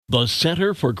The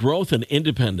Center for Growth and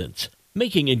Independence,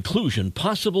 making inclusion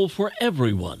possible for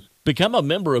everyone. Become a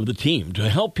member of the team to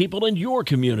help people in your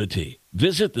community.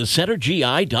 Visit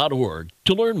thecentergi.org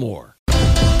to learn more.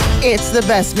 It's the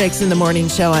best mix in the morning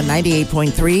show on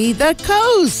 98.3 The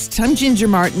Coast. I'm Ginger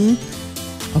Martin.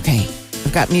 Okay,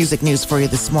 I've got music news for you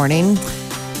this morning.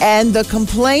 And the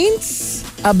complaints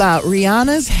about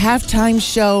Rihanna's halftime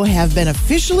show have been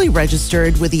officially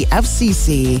registered with the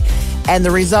FCC. And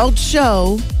the results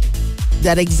show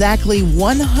that exactly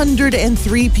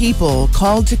 103 people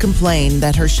called to complain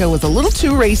that her show was a little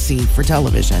too racy for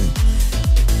television.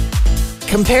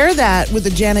 Compare that with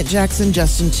the Janet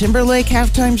Jackson-Justin Timberlake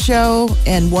halftime show,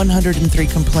 and 103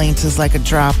 complaints is like a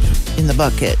drop in the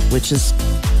bucket, which is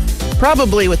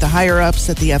probably what the higher-ups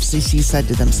at the FCC said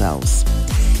to themselves.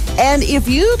 And if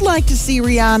you'd like to see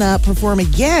Rihanna perform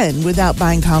again without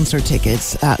buying concert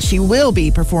tickets, she will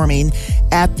be performing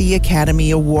at the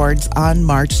Academy Awards on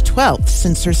March 12th,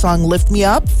 since her song Lift Me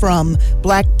Up from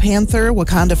Black Panther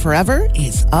Wakanda Forever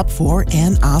is up for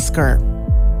an Oscar.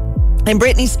 And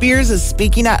Britney Spears is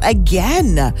speaking out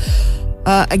again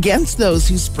against those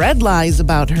who spread lies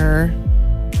about her,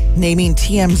 naming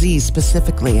TMZ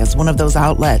specifically as one of those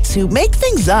outlets who make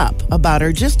things up about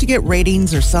her just to get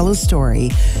ratings or sell a story.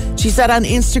 She said on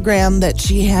Instagram that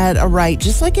she had a right,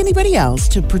 just like anybody else,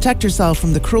 to protect herself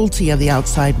from the cruelty of the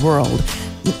outside world.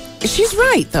 She's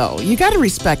right, though. You got to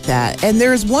respect that. And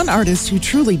there's one artist who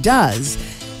truly does,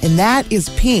 and that is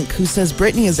Pink, who says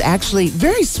Britney is actually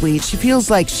very sweet. She feels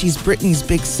like she's Britney's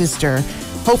big sister.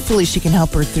 Hopefully she can help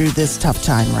her through this tough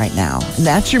time right now. And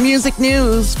that's your music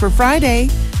news for Friday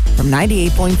from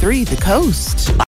 98.3 The Coast.